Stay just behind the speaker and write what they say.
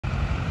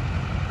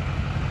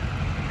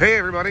Hey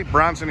everybody,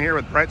 Bronson here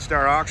with Bright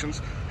Star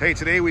Auctions. Hey,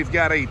 today we've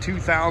got a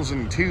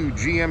 2002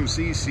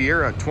 GMC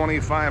Sierra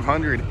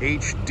 2500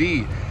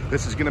 HD.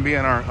 This is going to be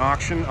in our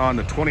auction on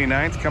the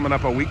 29th, coming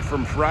up a week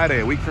from Friday,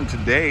 a week from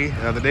today,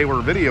 the day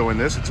we're videoing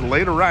this. It's a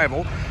late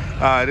arrival.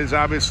 It is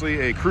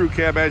obviously a crew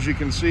cab, as you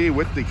can see,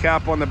 with the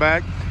cap on the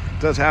back.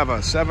 It does have a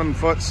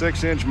 7-foot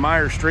 6-inch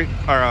Meyer straight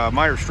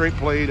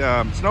blade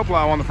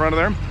snowplow on the front of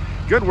there.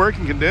 Good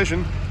working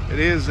condition. It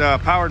is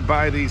powered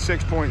by the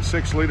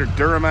 6.6 liter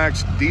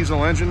Duramax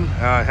diesel engine.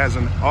 Has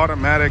an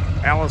automatic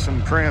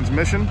Allison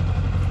transmission.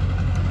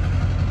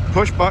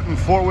 Push button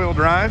 4-wheel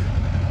drive.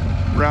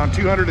 Around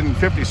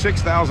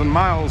 256,000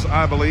 miles,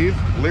 I believe.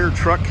 Lear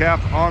truck cap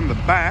on the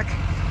back.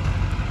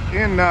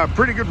 In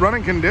pretty good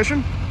running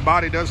condition.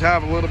 Body does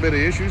have a little bit of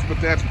issues, but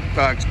that's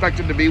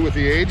expected to be with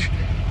the age.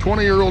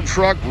 20-year-old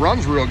truck,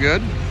 runs real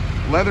good.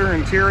 Leather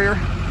interior,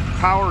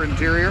 power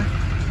interior.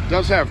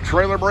 Does have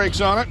trailer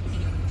brakes on it.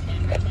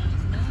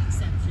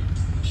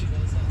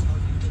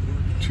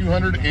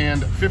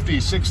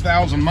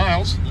 256,000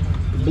 miles.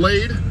 The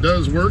blade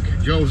does work,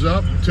 goes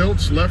up,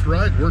 tilts left,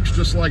 right, works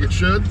just like it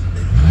should.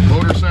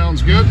 Motor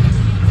sounds good.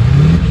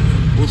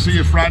 We'll see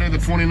you Friday the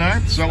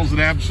 29th. Sells at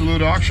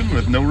absolute auction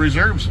with no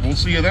reserves. We'll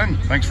see you then.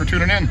 Thanks for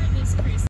tuning in.